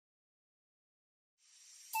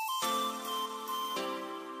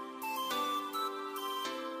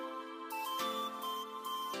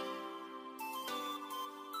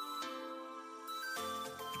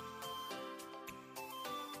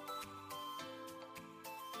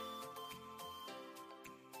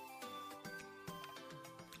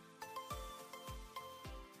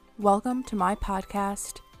Welcome to my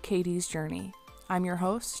podcast, Katie's Journey. I'm your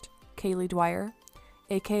host, Kaylee Dwyer,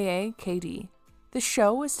 aka KD. This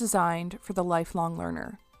show is designed for the lifelong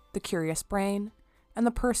learner, the curious brain, and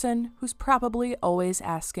the person who's probably always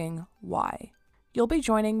asking why. You'll be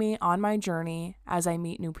joining me on my journey as I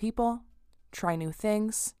meet new people, try new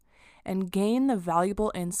things, and gain the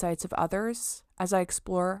valuable insights of others as I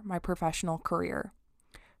explore my professional career.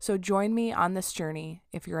 So join me on this journey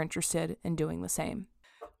if you're interested in doing the same.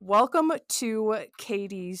 Welcome to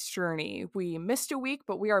Katie's Journey. We missed a week,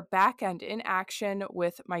 but we are back and in action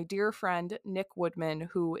with my dear friend, Nick Woodman,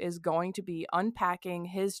 who is going to be unpacking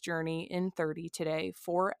his journey in 30 today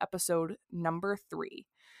for episode number 3.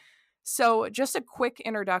 So just a quick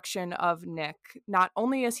introduction of Nick. Not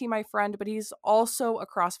only is he my friend, but he's also a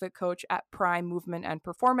CrossFit coach at Prime Movement and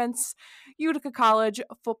Performance, Utica College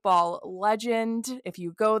football legend. If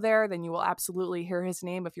you go there, then you will absolutely hear his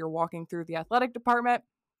name if you're walking through the athletic department.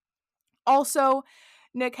 Also,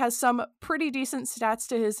 Nick has some pretty decent stats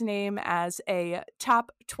to his name as a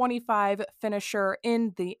top 25 finisher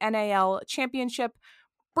in the NAL championship,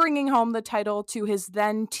 bringing home the title to his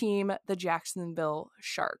then team, the Jacksonville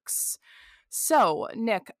Sharks. So,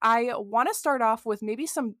 Nick, I want to start off with maybe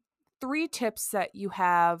some 3 tips that you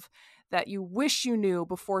have that you wish you knew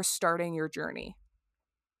before starting your journey.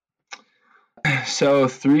 So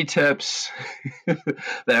 3 tips that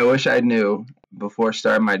I wish I knew before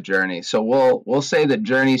starting my journey. So we'll say the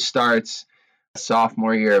journey starts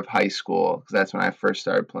sophomore year of high school, because that's when I first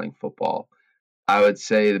started playing football. I would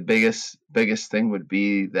say the biggest thing would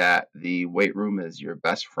be that the weight room is your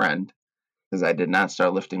best friend, because I did not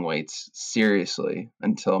start lifting weights seriously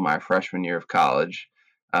until my freshman year of college.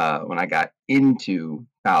 When I got into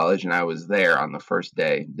college and I was there on the first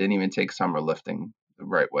day, didn't even take summer lifting the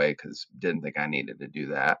right way because didn't think I needed to do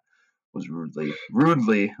that. Was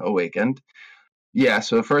rudely awakened. Yeah,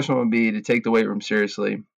 so the first one would be to take the weight room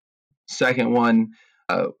seriously. Second one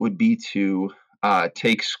would be to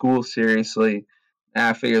take school seriously. And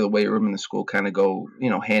I figure the weight room and the school kind of go,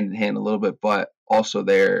 hand in hand a little bit, but also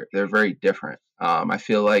they're very different. I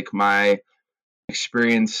feel like my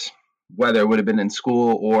experience, whether it would have been in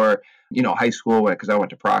school or high school, because I went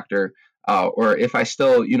to Proctor, or if I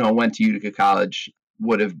still went to Utica College,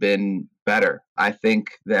 would have been better. I think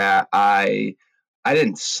that I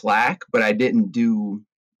didn't slack, but I didn't do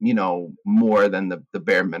more than the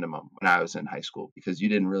bare minimum when I was in high school, because you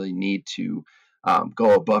didn't really need to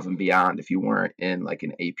go above and beyond if you weren't in like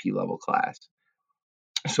an AP level class.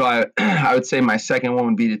 So I would say my second one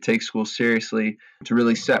would be to take school seriously, to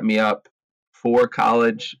really set me up for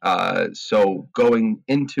college. So going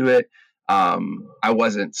into it, I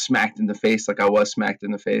wasn't smacked in the face like I was smacked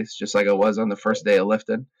in the face, just like I was on the first day of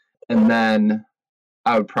lifting. And then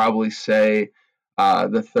I would probably say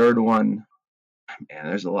the third one, man,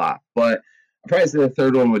 there's a lot, but I'd probably say the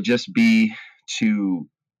third one would just be to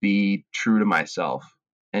be true to myself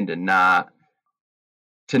and to not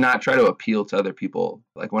try to appeal to other people.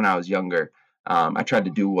 Like when I was younger, I tried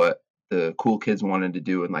to do what the cool kids wanted to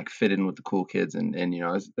do and like fit in with the cool kids. And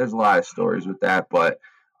there's a lot of stories with that, but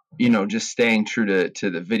just staying true to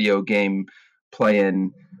the video game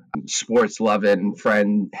playing, sports loving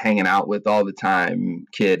friend, hanging out with all the time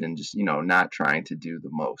kid, and just, not trying to do the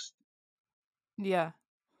most. Yeah.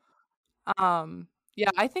 Yeah,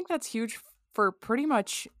 I think that's huge for pretty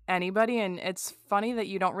much anybody. And it's funny that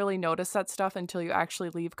you don't really notice that stuff until you actually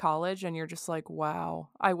leave college and you're just like, wow,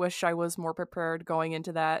 I wish I was more prepared going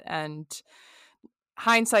into that. And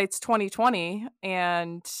hindsight's 2020.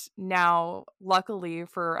 And now, luckily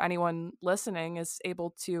for anyone listening, is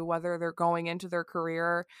able to, whether they're going into their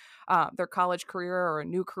career, their college career, or a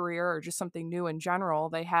new career, or just something new in general,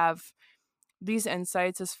 they have these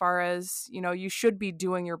insights as far as, you should be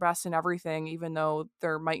doing your best in everything, even though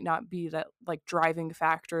there might not be that like driving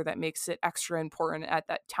factor that makes it extra important at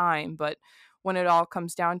that time. But when it all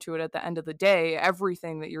comes down to it, at the end of the day,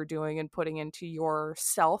 everything that you're doing and putting into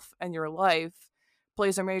yourself and your life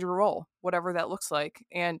plays a major role, whatever that looks like.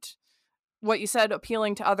 And what you said,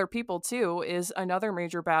 appealing to other people too, is another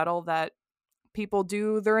major battle that people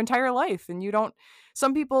do their entire life. And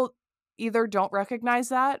some people either don't recognize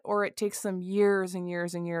that, or it takes them years and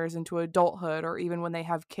years and years into adulthood, or even when they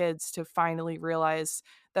have kids, to finally realize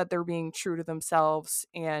that they're being true to themselves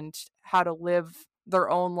and how to live their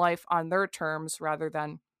own life on their terms rather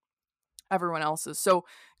than everyone else's. So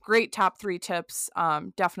great top 3 tips,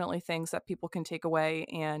 definitely things that people can take away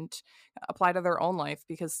and apply to their own life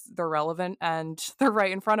because they're relevant and they're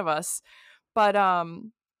right in front of us. But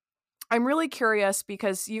I'm really curious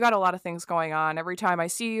because you got a lot of things going on. Every time I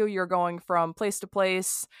see you, you're going from place to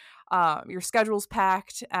place. Your schedule's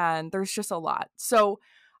packed and there's just a lot. So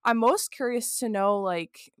I'm most curious to know,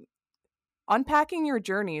 like, unpacking your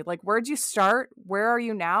journey. Like, where'd you start? Where are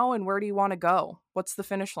you now? And where do you want to go? What's the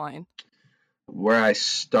finish line? Where I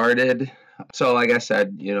started, so like I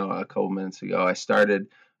said, a couple minutes ago, I started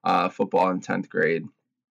football in 10th grade.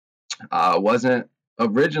 Wasn't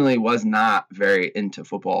originally was not very into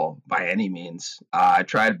football by any means. I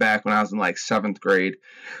tried back when I was in like 7th grade,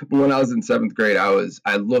 but when I was in 7th grade,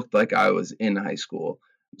 I looked like I was in high school.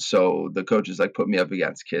 So the coaches like put me up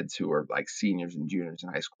against kids who were like seniors and juniors in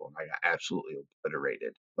high school, and I got absolutely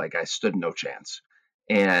obliterated. Like I stood no chance.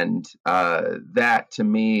 And that to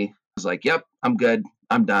me was like, yep, I'm good.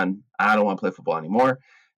 I'm done. I don't want to play football anymore.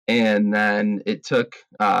 And then it took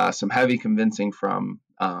some heavy convincing from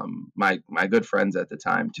my good friends at the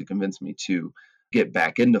time to convince me to get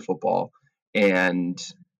back into football. And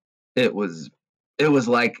it was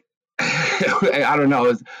like I don't know, it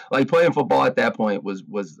was like playing football at that point was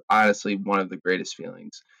honestly one of the greatest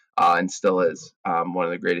feelings, and still is one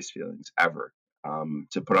of the greatest feelings ever.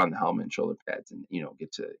 To put on the helmet and shoulder pads and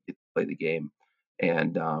get to play the game,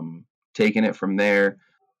 and taking it from there,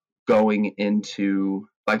 going into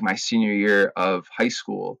like my senior year of high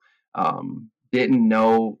school. Didn't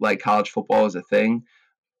know like college football was a thing,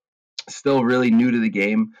 still really new to the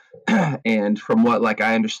game. And from what like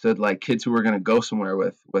I understood, like kids who were going to go somewhere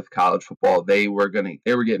with college football, they were getting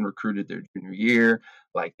recruited their junior year,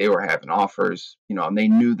 like they were having offers, and they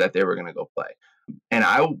knew that they were going to go play. And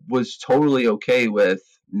I was totally okay with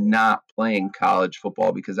not playing college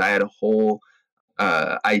football because I had a whole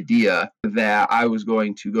idea that I was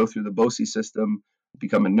going to go through the BOCES system,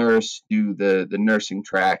 become a nurse, do the nursing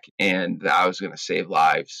track, and that I was going to save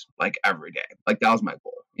lives like every day. Like that was my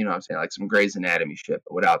goal. You know what I'm saying? Like some Grey's Anatomy shit,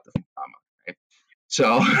 but without the drama. Right?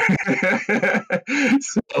 So,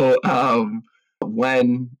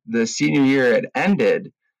 when the senior year had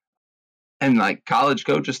ended, and like college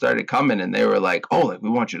coaches started coming and they were like, oh, like we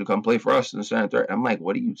want you to come play for us in the center. I'm like,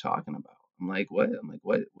 what are you talking about? I'm like, what? I'm like,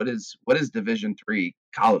 what is Division III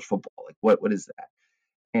college football? Like what is that?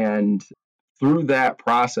 And through that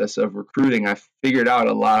process of recruiting, I figured out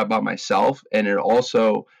a lot about myself, and it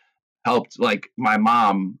also helped like my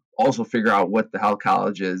mom also figure out what the hell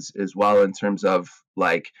college is as well, in terms of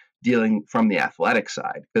like dealing from the athletic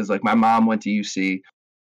side, because like my mom went to UC,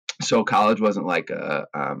 so college wasn't like a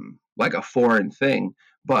foreign thing,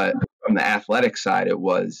 but from the athletic side it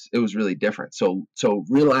was really different. So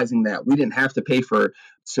realizing that we didn't have to pay for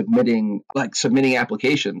submitting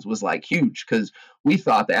applications was like huge, because we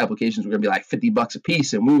thought the applications were going to be like $50 a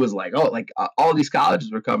piece, and we was like, oh, like all these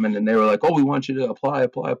colleges were coming and they were like, oh, we want you to apply,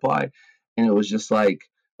 and it was just like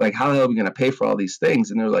how the hell are we going to pay for all these things?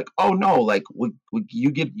 And they're like, oh no, like you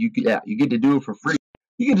get to do it for free.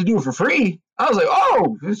 You get to do it for free. I was like,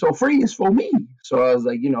 oh, so free is for me. So I was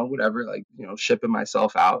like, whatever, like, shipping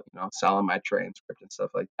myself out, selling my transcript and stuff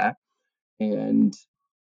like that. And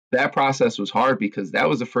that process was hard because that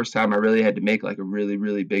was the first time I really had to make like a really,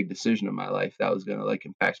 really big decision in my life that was going to like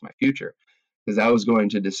impact my future. Because I was going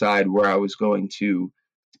to decide where I was going to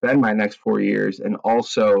spend my next 4 years, and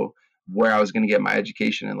also where I was going to get my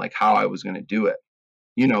education and like how I was going to do it.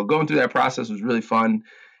 Going through that process was really fun.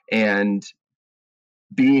 And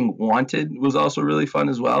being wanted was also really fun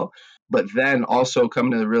as well. But then also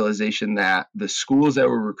coming to the realization that the schools that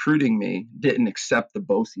were recruiting me didn't accept the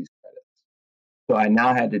BOCES credit. So I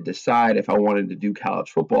now had to decide if I wanted to do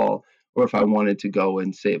college football or if I wanted to go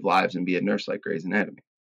and save lives and be a nurse like Grey's Anatomy,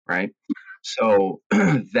 right? So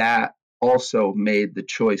that also made the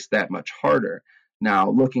choice that much harder.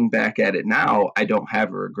 Now, looking back at it now, I don't have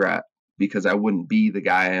a regret, because I wouldn't be the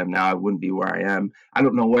guy I am now. I wouldn't be where I am. I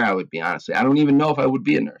don't know where I would be, honestly. I don't even know if I would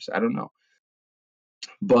be a nurse. I don't know.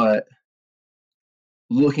 But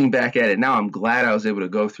looking back at it now, I'm glad I was able to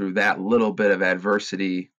go through that little bit of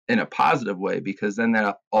adversity in a positive way, because then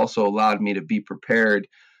that also allowed me to be prepared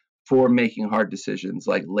for making hard decisions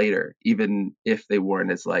like later, even if they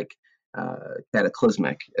weren't as like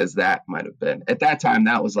cataclysmic as that might have been. At that time,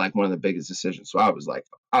 that was like one of the biggest decisions. So I was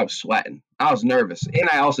sweating, I was nervous, and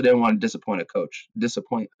I also didn't want to disappoint a coach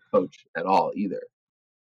at all either.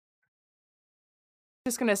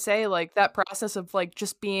 Just gonna say, like, that process of like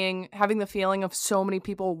just having the feeling of so many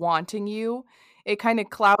people wanting you, it kind of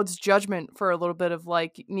clouds judgment for a little bit of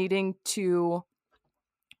like needing to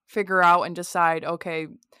figure out and decide, okay,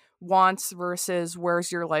 wants versus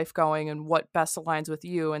where's your life going and what best aligns with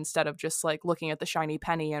you, instead of just like looking at the shiny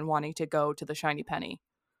penny and wanting to go to the shiny penny.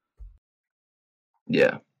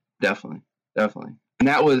 Yeah, definitely, definitely. And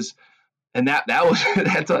that was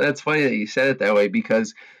that's funny that you said it that way,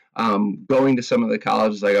 because going to some of the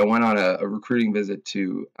colleges, like I went on a recruiting visit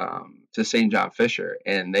to St. John Fisher,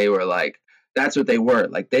 and they were like, That's what they were.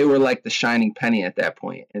 Like they were like the shining penny at that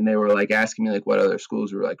point, and they were like asking me like what other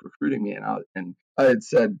schools were like recruiting me, and I had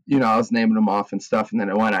said, I was naming them off and stuff, and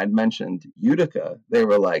then when I'd mentioned Utica, they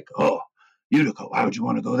were like, "Oh, Utica, why would you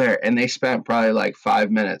want to go there?" And they spent probably like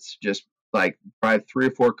 5 minutes, just like probably 3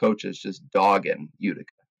 or 4 coaches just dogging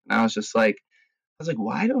Utica, and I was like,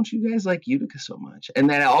 why don't you guys like Utica so much? And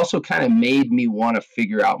then it also kind of made me want to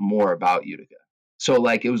figure out more about Utica. So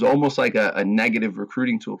like it was almost like a negative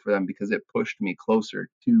recruiting tool for them because it pushed me closer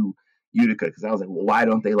to Utica because I was like, well, why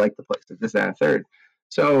don't they like the place? Like this, that, and third.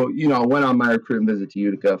 So I went on my recruiting visit to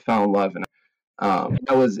Utica, fell in love, and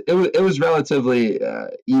it was relatively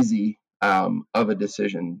easy of a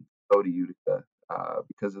decision to go to Utica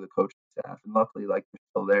because of the coaching staff, and luckily like they're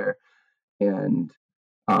still there, and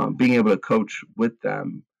being able to coach with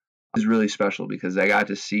them is really special because I got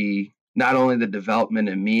to see not only the development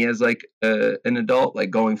in me as like an adult, like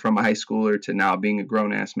going from a high schooler to now being a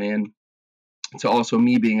grown ass man, to also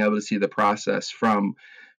me being able to see the process from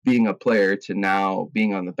being a player to now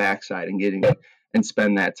being on the backside and getting and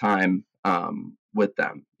spend that time with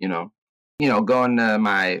them. Going to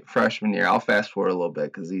my freshman year, I'll fast forward a little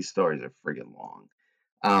bit because these stories are friggin'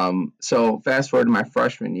 long. So fast forward to my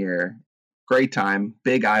freshman year, great time,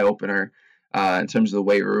 big eye opener in terms of the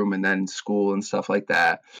weight room and then school and stuff like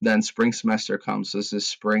that. Then spring semester comes. So this is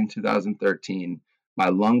spring 2013. My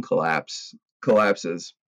lung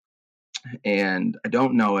collapses, and I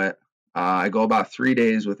don't know it. I go about 3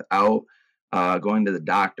 days without going to the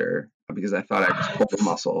doctor because I thought I just pulled a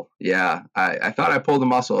muscle. Yeah, I thought I pulled a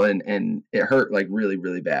muscle and it hurt like really,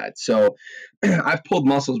 really bad. So I've pulled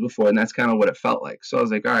muscles before, and that's kind of what it felt like. So I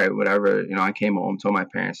was like, all right, whatever. I came home, told my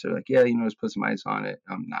parents. They're like, yeah, just put some ice on it.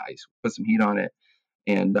 Nice. Put some heat on it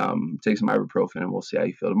and take some ibuprofen, and we'll see how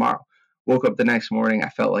you feel tomorrow. Woke up the next morning. I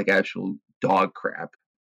felt like actual dog crap.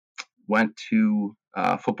 Went to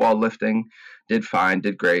football lifting, did fine,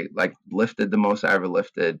 did great. Like lifted the most I ever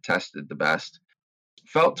lifted, tested the best.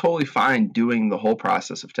 Felt totally fine doing the whole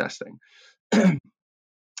process of testing.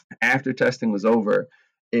 After testing was over,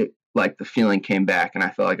 it like the feeling came back and I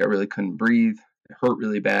felt like I really couldn't breathe. It hurt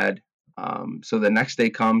really bad. So the next day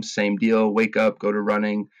comes, same deal. Wake up, go to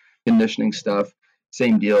running, conditioning stuff,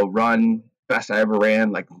 same deal. Run, best I ever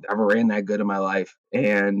ran, like never ran that good in my life.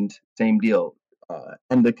 And same deal.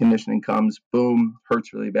 End of conditioning comes, boom,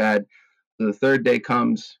 hurts really bad. So the third day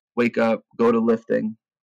comes, wake up, go to lifting,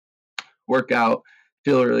 work out,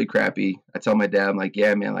 feel really crappy. I tell my dad, I'm like,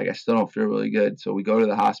 yeah, man, like I still don't feel really good. So we go to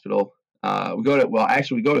the hospital. We go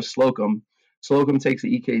to Slocum. Slocum takes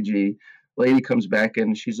the EKG. Lady comes back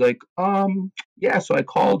and she's like, yeah, so I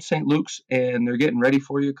called St. Luke's and they're getting ready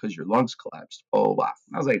for you because your lungs collapsed. Oh, wow.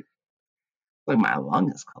 And I was like, my lung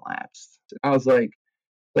has collapsed. And I was like,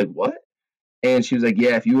 what? And she was like,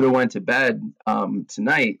 yeah, if you would have went to bed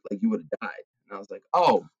tonight, like you would have died. And I was like,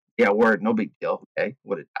 oh, yeah, word, no big deal. Okay,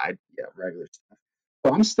 would have died. Yeah, regular stuff.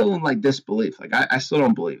 So I'm still in like disbelief. Like I still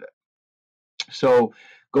don't believe it. So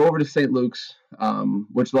go over to St. Luke's,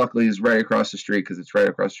 which luckily is right across the street because it's right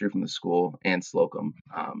across the street from the school and Slocum.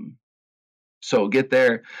 So get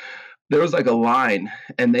there was like a line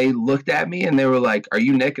and they looked at me and they were like, are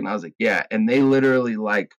you Nick? And I was like, yeah. And they literally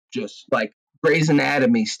like just like Grey's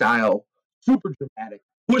Anatomy style, super dramatic,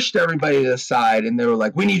 pushed everybody to the side and they were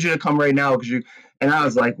like, we need you to come right now because you, and I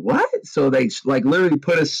was like, what? So they like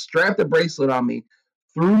literally strapped a bracelet on me,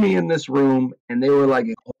 threw me in this room, and they were like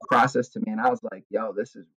a whole process to me. And I was like, yo,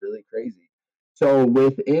 this is really crazy. So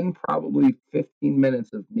within probably 15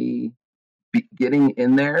 minutes of me getting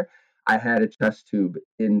in there, I had a chest tube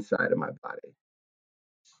inside of my body.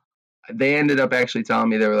 They ended up actually telling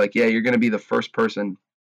me, they were like, yeah, you're going to be the first person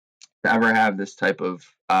to ever have this type of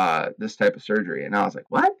surgery. And I was like,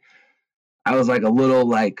 what? I was like a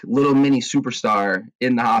little mini superstar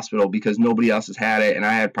in the hospital because nobody else has had it, and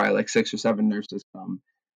I had probably like 6 or 7 nurses come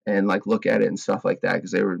and like look at it and stuff like that because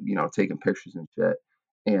they were taking pictures and shit.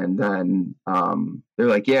 And then they're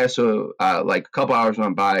like, yeah, so like a couple hours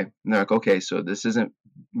went by, and they're like, okay, so this isn't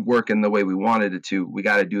working the way we wanted it to. We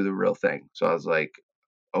got to do the real thing. So I was like,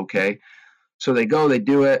 okay. So they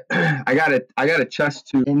do it. I got a chest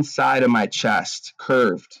tube inside of my chest,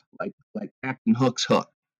 curved, like Captain Hook's hook.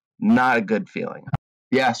 Not a good feeling.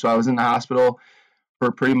 Yeah, so I was in the hospital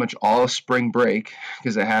for pretty much all of spring break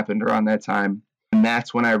because it happened around that time. And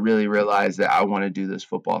that's when I really realized that I want to do this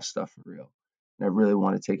football stuff for real. And I really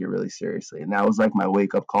want to take it really seriously. And that was like my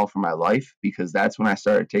wake up call for my life because that's when I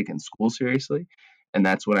started taking school seriously. And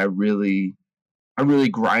that's when I really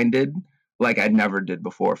grinded like I never did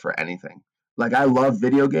before for anything. Like I love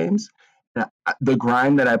video games. The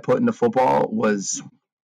grind that I put into football was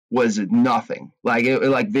was nothing. Like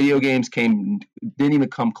video games didn't even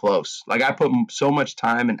come close. Like I put so much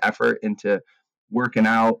time and effort into working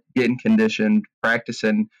out, getting conditioned,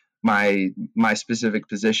 practicing my specific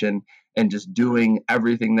position, and just doing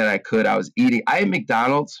everything that I could. I was eating. I had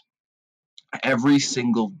McDonald's every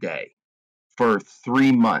single day for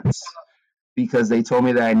 3 months because they told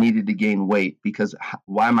me that I needed to gain weight because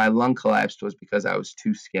why my lung collapsed was because I was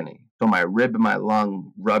too skinny. So my rib and my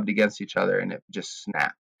lung rubbed against each other and it just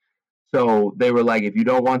snapped. So they were like, if you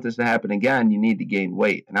don't want this to happen again, you need to gain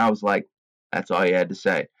weight. And I was like, that's all you had to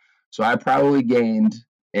say. So I probably gained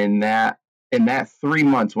in that 3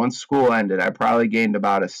 months, once school ended, I probably gained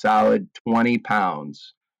about a solid 20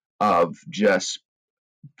 pounds of just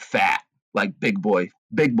fat, like big boy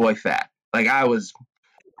fat. Like I was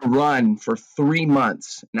run for 3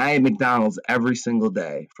 months and I ate McDonald's every single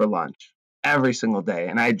day for lunch, every single day.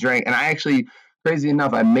 And I drank, and I actually, crazy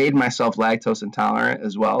enough, I made myself lactose intolerant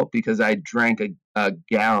as well because I drank a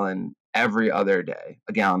gallon every other day,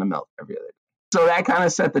 a gallon of milk every other day. So that kind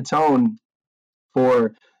of set the tone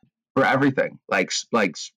for everything. Like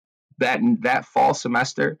that fall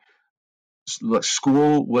semester,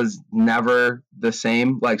 school was never the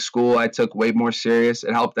same. Like school, I took way more serious.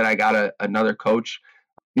 It helped that I got another coach,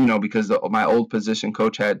 because my old position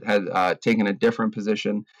coach had taken a different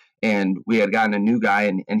position, and we had gotten a new guy,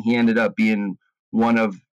 and he ended up being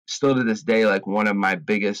still to this day, like one of my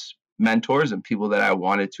biggest mentors and people that I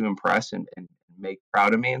wanted to impress and make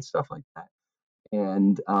proud of me and stuff like that.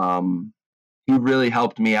 And he really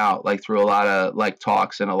helped me out, like through a lot of like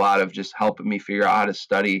talks and a lot of just helping me figure out how to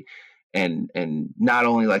study and not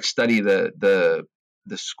only like study the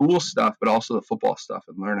school stuff, but also the football stuff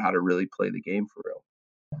and learn how to really play the game for real.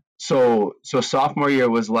 So sophomore year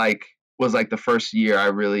was like the first year I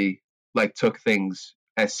really like took things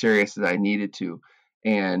as serious as I needed to,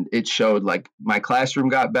 and it showed. Like my classroom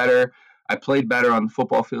got better. I played better on the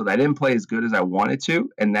football field. I didn't play as good as I wanted to,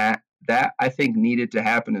 and that I think needed to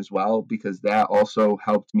happen as well because that also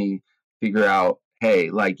helped me figure out, hey,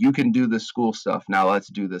 like you can do this school stuff, now let's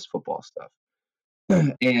do this football stuff.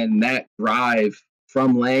 And that drive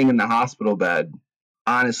from laying in the hospital bed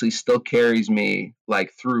honestly still carries me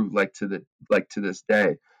like through to this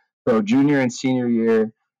day. So junior and senior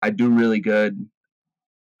year, I do really good.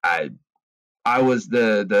 I was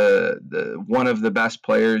the one of the best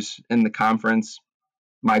players in the conference.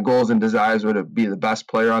 My goals and desires were to be the best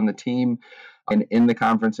player on the team and in the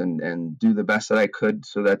conference and do the best that I could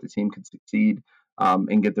so that the team could succeed,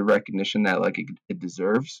 and get the recognition that like it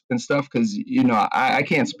deserves and stuff. Because I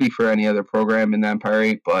can't speak for any other program in the Empire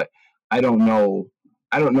 8, but I don't know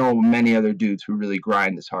many other dudes who really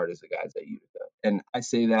grind as hard as the guys at Utica. And I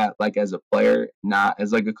say that like as a player, not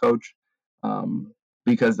as like a coach,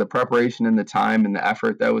 because the preparation and the time and the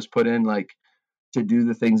effort that was put in, like to do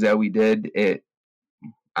the things that we did,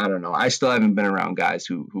 I don't know. I still haven't been around guys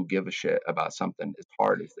who give a shit about something as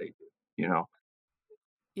hard as they do, you know?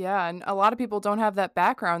 Yeah, and a lot of people don't have that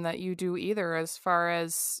background that you do either, as far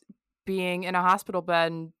as being in a hospital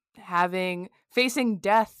bed and facing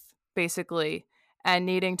death basically and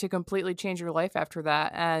needing to completely change your life after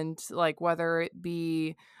that. And like whether it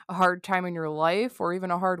be a hard time in your life or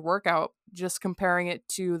even a hard workout, just comparing it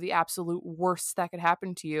to the absolute worst that could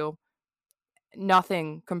happen to you,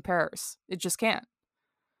 nothing compares. It just can't.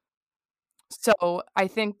 So I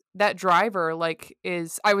think that driver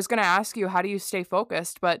I was going to ask you, how do you stay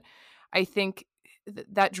focused? But I think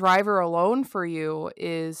that driver alone for you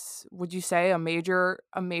is, would you say, a major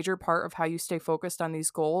part of how you stay focused on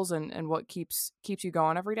these goals and what keeps you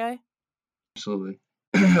going every day? Absolutely.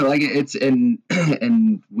 Like it's and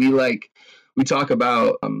we talk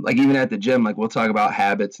about like even at the gym, like we'll talk about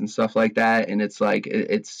habits and stuff like that, and it's like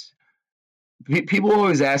it's people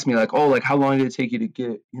always ask me like, oh, like how long did it take you to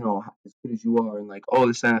get as good as you are, and like, oh,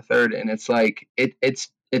 this and a third, and it's like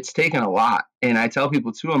it's taken a lot, and I tell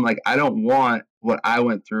people too, I'm like, I don't want what I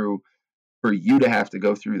went through for you to have to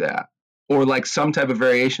go through that, or like some type of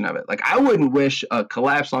variation of it. Like I wouldn't wish a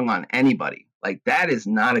collapsed lung on anybody. Like that is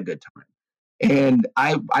not a good time. And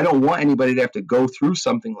I don't want anybody to have to go through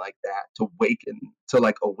something like that to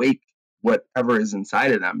awake whatever is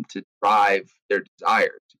inside of them to drive their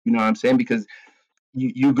desires. You know what I'm saying? Because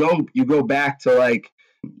you go back to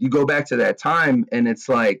that time, and it's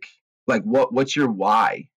like what's your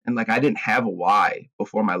why? And like I didn't have a why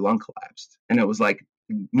before my lung collapsed, and it was like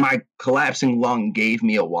my collapsing lung gave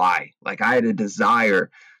me a why. Like I had a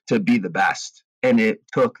desire to be the best, and it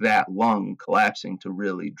took that lung collapsing to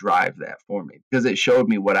really drive that for me because it showed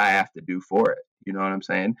me what I have to do for it. You know what I'm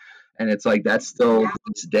saying? And it's like that's still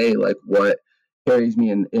today like what carries me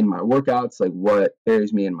in my workouts, like what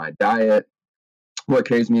carries me in my diet, what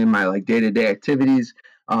carries me in my like day-to-day activities,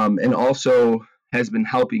 and also has been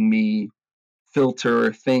helping me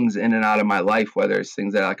filter things in and out of my life, whether it's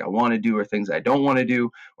things that like I want to do or things I don't want to do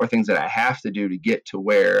or things that I have to do to get to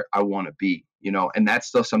where I want to be, and that's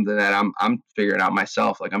still something that I'm figuring out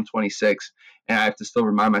myself. Like I'm 26 and I have to still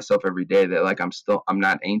remind myself every day that like I'm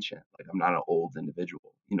not ancient, like I'm not an old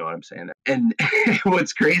individual. You know what I'm saying? And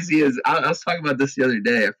what's crazy is I was talking about this the other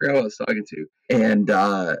day. I forgot who I was talking to.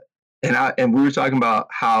 And we were talking about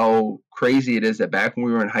how crazy it is that back when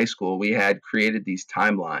we were in high school, we had created these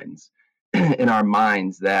timelines in our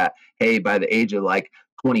minds that, hey, by the age of like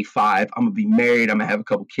 25, I'm gonna be married, I'm gonna have a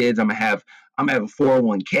couple kids, I'm gonna have a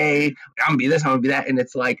 401k, I'm gonna be this, I'm gonna be that. And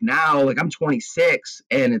it's like now, like I'm 26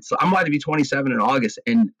 and I'm about to be 27 in August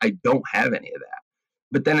and I don't have any of that.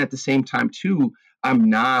 But then at the same time too,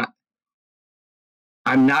 I'm not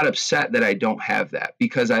upset that I don't have that,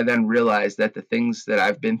 because I then realize that the things that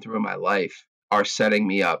I've been through in my life are setting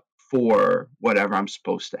me up for whatever I'm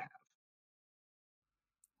supposed to have.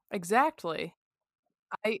 Exactly.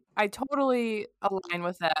 I totally align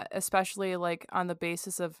with that, especially, like, on the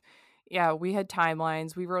basis of yeah, we had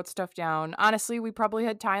timelines, we wrote stuff down. Honestly, we probably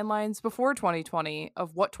had timelines before 2020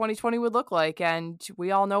 of what 2020 would look like, and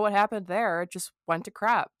we all know what happened there, it just went to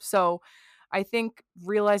crap. So, I think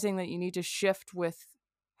realizing that you need to shift with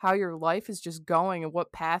how your life is just going and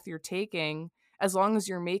what path you're taking, as long as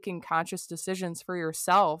you're making conscious decisions for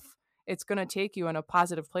yourself, it's gonna take you in a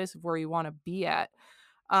positive place of where you wanna be at.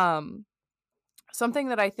 Um Something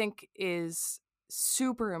that I think is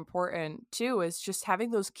super important too is just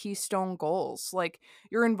having those keystone goals. Like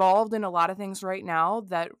you're involved in a lot of things right now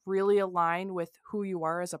that really align with who you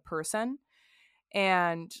are as a person.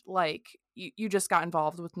 And like you just got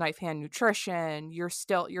involved with knife hand nutrition. You're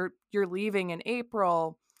leaving in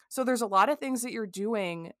April. So there's a lot of things that you're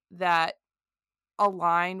doing that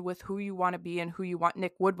align with who you want to be and who you want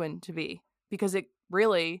Nick Woodman to be. Because it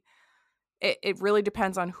really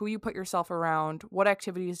depends on who you put yourself around, what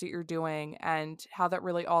activities that you're doing, and how that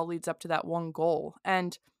really all leads up to that one goal.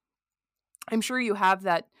 And I'm sure you have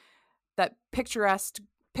that picturesque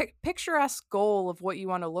goal of what you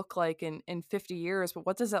want to look like in 50 years, but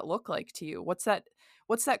what does that look like to you? What's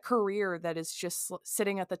that career that is just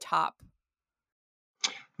sitting at the top?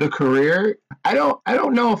 The career, I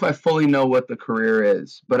don't know if I fully know what the career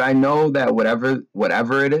is, but I know that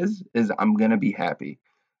whatever it is I'm gonna be happy.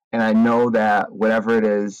 And I know that whatever it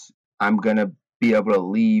is, I'm gonna be able to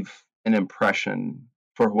leave an impression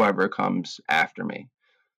for whoever comes after me.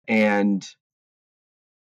 And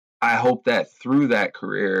I hope that through that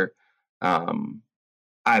career, um,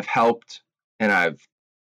 I've helped and I've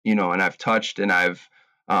touched and I've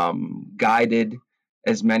guided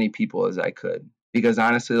as many people as I could. Because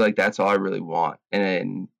honestly, like that's all I really want.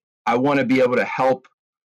 And I want to be able to help.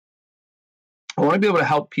 I want to be able to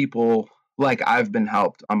help people like I've been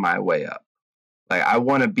helped on my way up. Like I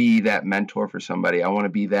want to be that mentor for somebody. I want to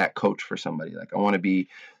be that coach for somebody. Like I want to be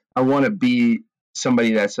I want to be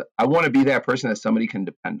that person that somebody can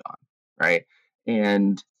depend on, right?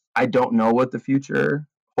 And I don't know what the future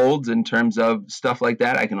holds in terms of stuff like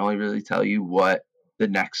that. I can only really tell you what the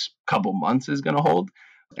next couple months is going to hold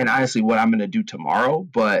and honestly what I'm going to do tomorrow,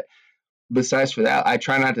 but besides for that, I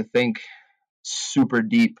try not to think super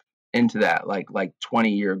deep into that like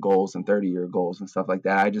 20-year goals and 30-year goals and stuff like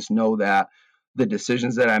that. I just know that the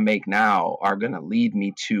decisions that I make now are going to lead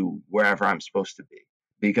me to wherever I'm supposed to be,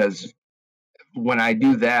 because when I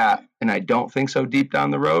do that and I don't think so deep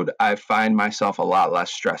down the road, I find myself a lot less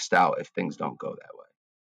stressed out if things don't go that way.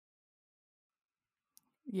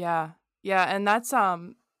 Yeah. Yeah, and that's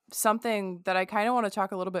something that I kind of want to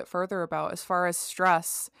talk a little bit further about as far as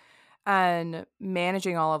stress and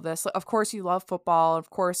managing all of this. Of course, you love football. Of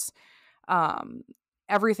course, um,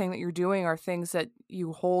 everything that you're doing are things that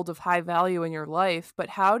you hold of high value in your life. But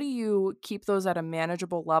how do you keep those at a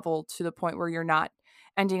manageable level to the point where you're not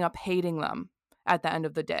ending up hating them at the end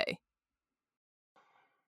of the day?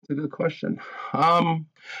 It's a good question. Um,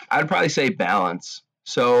 I'd probably say balance.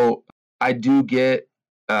 So I do get,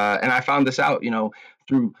 and I found this out,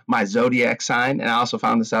 through my zodiac sign, and I also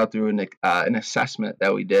found this out through an assessment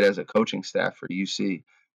that we did as a coaching staff for UC,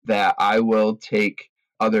 that I will take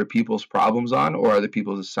other people's problems on or other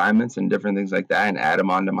people's assignments and different things like that and add them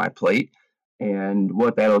onto my plate. And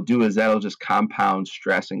what that'll do is that'll just compound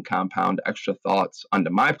stress and compound extra thoughts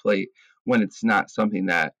onto my plate when it's not something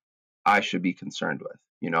that I should be concerned with.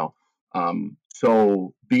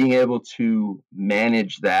 So being able to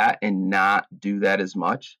manage that and not do that as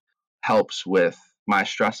much helps with my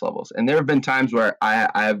stress levels. And there have been times where I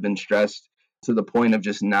have been stressed to the point of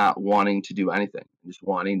just not wanting to do anything, just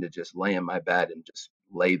wanting to just lay in my bed and just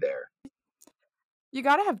lay there. You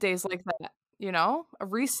gotta have days like that, a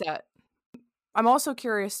reset. I'm also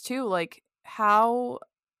curious too, like how,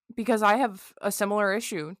 because I have a similar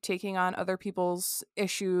issue taking on other people's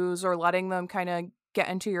issues or letting them kind of get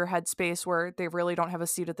into your headspace where they really don't have a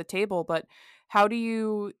seat at the table. But how do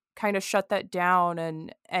you kind of shut that down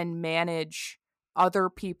and manage other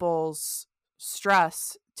people's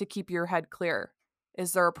stress to keep your head clear?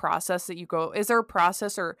 Is there a process that you go? Is there a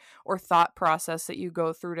process or thought process that you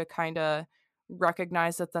go through to kind of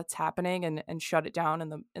recognize that that's happening and shut it down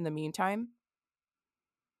in the meantime?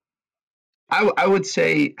 I would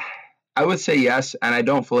say yes, and I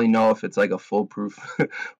don't fully know if it's like a foolproof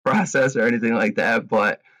process or anything like that.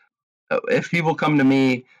 But if people come to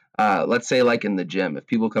me, let's say like in the gym, if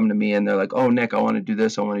people come to me and they're like, "Oh, Nick, I want to do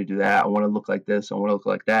this, I want to do that, I want to look like this, I want to look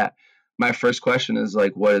like that," my first question is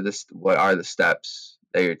like, what are the steps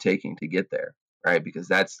that you're taking to get there, right? Because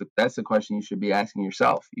that's the question you should be asking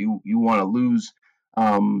yourself. You want to lose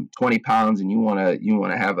 20 pounds and you want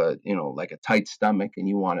to have a like a tight stomach and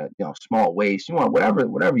you want to small waist, you want whatever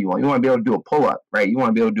you want to be able to do a pull-up, right? You want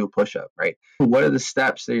to be able to do a push-up, right? What are the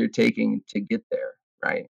steps that you're taking to get there,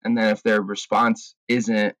 right? And then if their response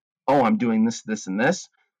isn't, "Oh, I'm doing this, this, and this,"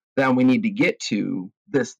 then we need to get to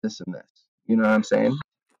this, and this. You know what I'm saying?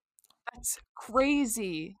 That's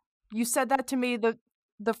crazy. You said that to me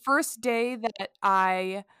the first day that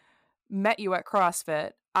I met you at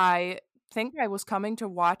CrossFit. I think I was coming to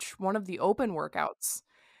watch one of the open workouts,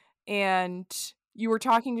 and you were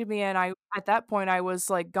talking to me, and I at that point I was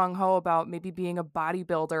like gung ho about maybe being a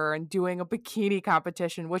bodybuilder and doing a bikini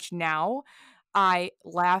competition, which now I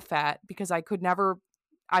laugh at because I could never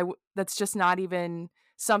that's just not even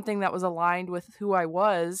something that was aligned with who I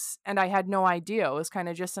was, and I had no idea. It was kind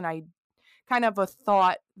of just kind of a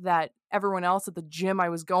thought that everyone else at the gym I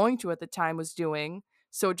was going to at the time was doing,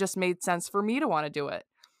 so it just made sense for me to want to do it.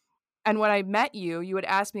 And when I met you, you would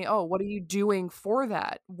ask me, "Oh, what are you doing for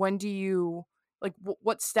that? When do you like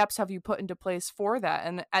what steps have you put into place for that?"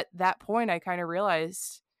 And at that point I kind of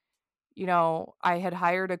realized, I had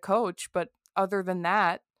hired a coach, but other than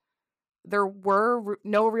that, there were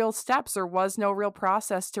no real steps. There was no real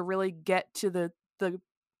process to really get to the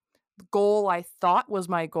goal I thought was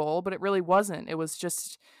my goal, but it really wasn't. It was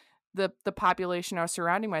just the population I was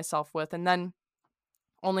surrounding myself with. And then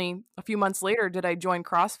only a few months later did I join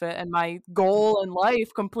CrossFit and my goal in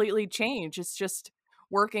life completely changed. It's just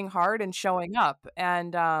working hard and showing up.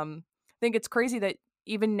 And I think it's crazy that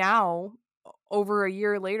even now, over a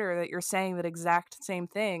year later, that you're saying that exact same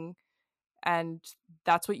thing. And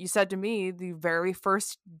that's what you said to me the very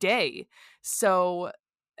first day. So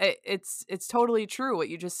it's totally true what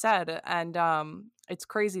you just said. And it's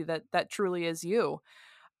crazy that that truly is you.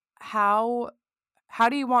 How how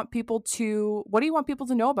do you want people to what do you want people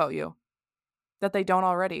to know about you that they don't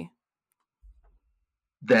already?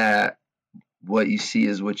 That what you see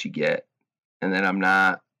is what you get, and then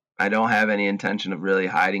I don't have any intention of really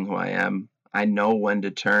hiding who I am. I know when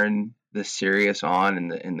to turn the serious on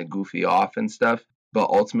and the goofy off and stuff. But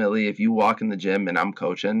ultimately, if you walk in the gym and I'm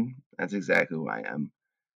coaching, that's exactly who I am.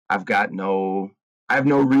 I've got no I have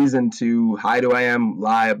no reason to hide who I am,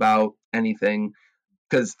 lie about anything.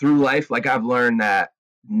 Because through life, like I've learned that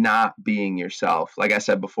not being yourself, like I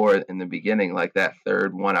said before in the beginning, like that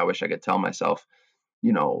third one, I wish I could tell myself,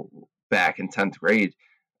 back in 10th grade,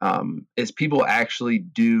 is people actually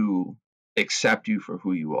do accept you for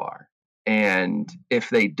who you are. And if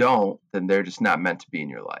they don't, then they're just not meant to be in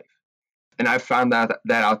your life. And I found that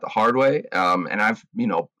out the hard way. And I've,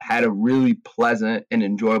 had a really pleasant and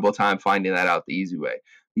enjoyable time finding that out the easy way.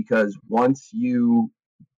 Because once you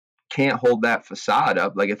can't hold that facade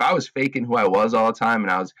up, like if I was faking who I was all the time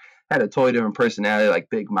and I was had a totally different personality, like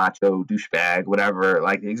big macho douchebag, whatever,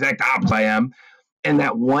 like the exact opposite I am, and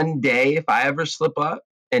that one day, if I ever slip up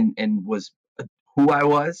and was who I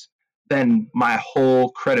was, then my whole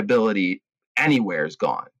credibility anywhere is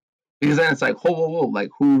gone. Because then it's like, whoa, whoa, whoa, like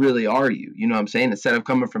who really are you? You know what I'm saying? Instead of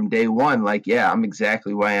coming from day one, like, yeah, I'm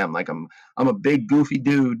exactly who I am. Like I'm a big goofy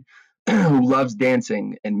dude who loves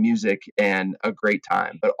dancing and music and a great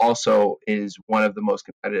time, but also is one of the most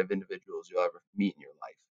competitive individuals you'll ever meet in your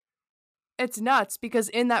life. It's nuts because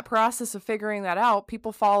in that process of figuring that out,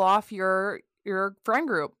 people fall off your friend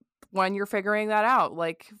group when you're figuring that out.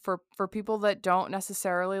 Like for people that don't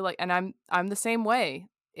necessarily like, and I'm the same way.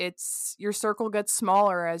 It's your circle gets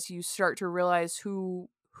smaller as you start to realize who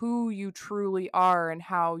you truly are and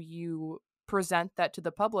how you present that to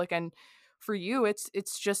the public. And for you, it's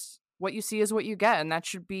just what you see is what you get, and that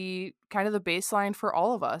should be kind of the baseline for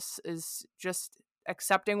all of us is just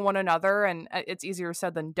accepting one another. And it's easier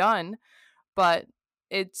said than done, but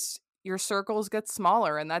it's your circles get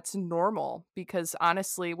smaller, and that's normal because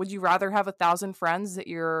honestly, would you rather have 1,000 friends that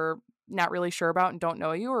you're not really sure about and don't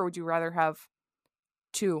know you, or would you rather have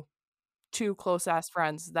two two close ass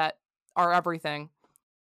friends that are everything?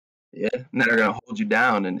 Yeah, and that are gonna hold you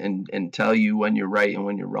down and tell you when you're right and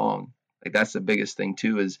when you're wrong. Like that's the biggest thing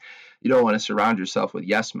too is you don't want to surround yourself with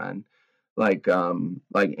yes men. Like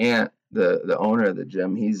Ant, the owner of the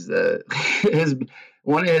gym, he's his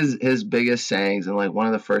one of his biggest sayings and like one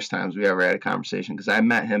of the first times we ever had a conversation because I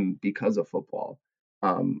met him because of football,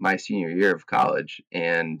 my senior year of college,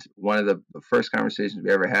 and one of the first conversations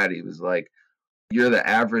we ever had, he was like, "You're the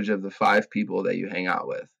average of the five people that you hang out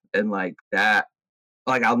with," and like that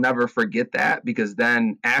like I'll never forget that because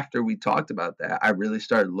then after we talked about that, I really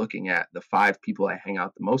started looking at the five people I hang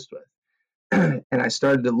out the most with. And I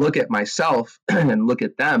started to look at myself and look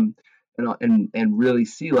at them and really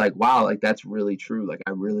see like wow, like that's really true. Like I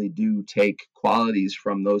really do take qualities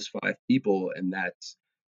from those five people and that's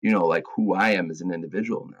like who I am as an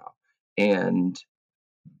individual now. And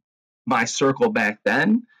my circle back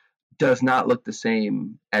then does not look the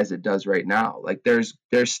same as it does right now. Like there's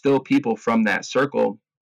still people from that circle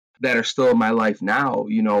that are still in my life now,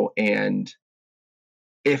 and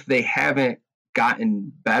if they haven't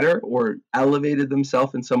gotten better or elevated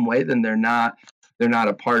themselves in some way, then they're not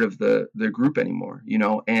a part of the group anymore,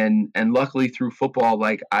 and luckily through football,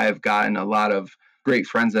 like I've gotten a lot of great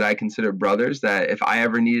friends that I consider brothers that if I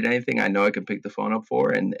ever needed anything, I know I can pick the phone up for,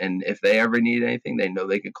 and if they ever need anything, they know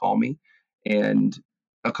they could call me. And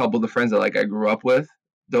a couple of the friends that like I grew up with,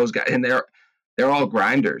 those guys, and they're all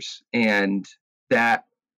grinders, and that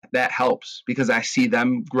that helps because I see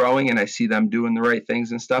them growing and I see them doing the right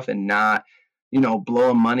things and stuff and not,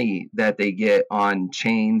 blowing money that they get on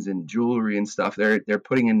chains and jewelry and stuff. They're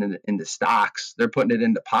putting it into stocks. They're putting it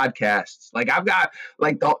into podcasts. Like I've got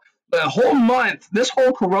like the whole month, this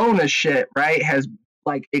whole Corona shit, right, has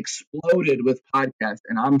like exploded with podcasts.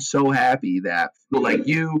 And I'm so happy that like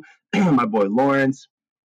you, my boy Lawrence,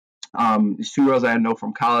 these two girls I know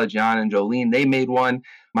from college, Jan and Jolene, they made one.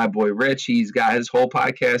 My boy Rich, he's got his whole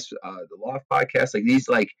podcast, the Loft podcast. Like these,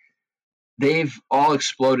 like they've all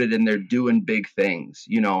exploded and they're doing big things,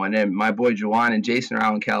 And then my boy Juwan and Jason are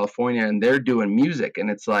out in California and they're doing music, and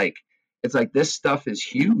it's like this stuff is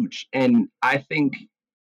huge. And I think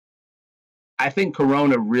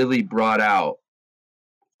Corona really brought out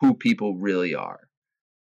who people really are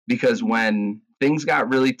because when things got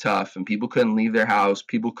really tough and people couldn't leave their house,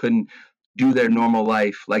 people couldn't do their normal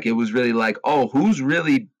life, like it was really like, oh, who's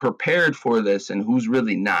really prepared for this and who's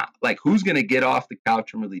really not? Like who's going to get off the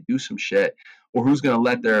couch and really do some shit, or who's going to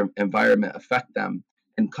let their environment affect them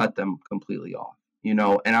and cut them completely off?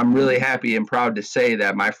 And I'm really happy and proud to say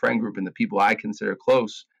that my friend group and the people I consider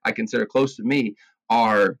close to me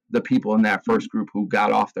are the people in that first group who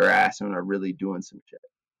got off their ass and are really doing some shit.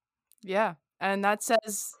 Yeah, and that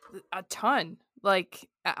says a ton. Like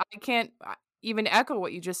I can't even echo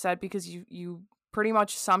what you just said because you pretty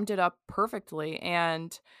much summed it up perfectly.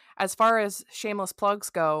 And as far as shameless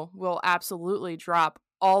plugs go, we'll absolutely drop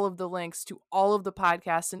all of the links to all of the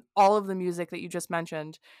podcasts and all of the music that you just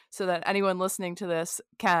mentioned so that anyone listening to this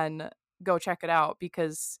can go check it out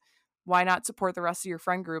because why not support the rest of your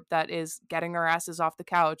friend group that is getting their asses off the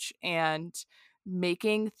couch and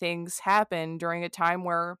making things happen during a time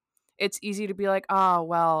where it's easy to be like, oh,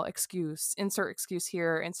 well, insert excuse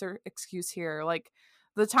here, insert excuse here. Like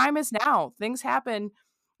the time is now. Things happen.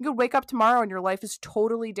 You could wake up tomorrow and your life is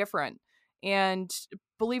totally different. And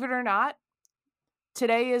believe it or not,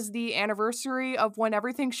 today is the anniversary of when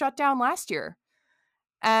everything shut down last year.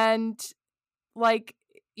 And like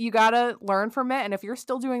you got to learn from it, and if you're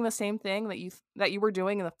still doing the same thing that you were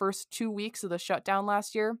doing in the first 2 weeks of the shutdown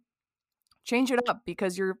last year, change it up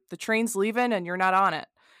because the train's leaving and you're not on it.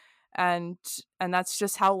 And that's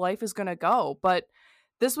just how life is going to go. But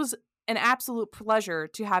this was an absolute pleasure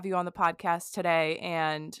to have you on the podcast today,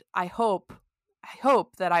 and I hope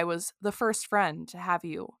that I was the first friend to have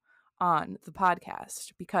you on the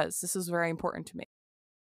podcast because this is very important to me.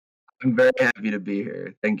 I'm very happy to be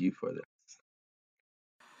here. Thank you for this.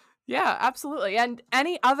 Yeah, absolutely. And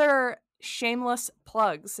any other shameless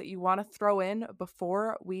plugs that you want to throw in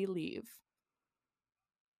before we leave?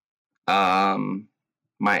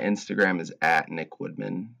 My Instagram is at Nick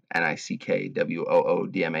Woodman,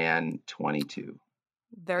 NickWoodman 22.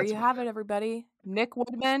 There That's you my have it, everybody. Nick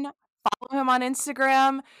Woodman. Follow him on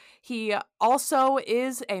Instagram. He also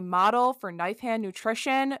is a model for Knife Hand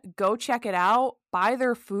Nutrition. Go check it out. Buy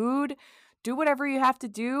their food. Do whatever you have to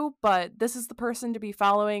do, but this is the person to be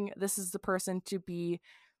following. This is the person to be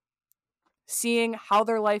seeing how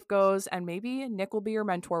their life goes. And maybe Nick will be your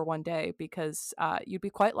mentor one day, because you'd be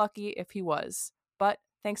quite lucky if he was. But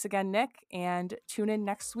thanks again, Nick, and tune in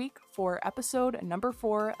next week for episode number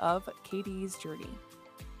 4 of Katie's Journey.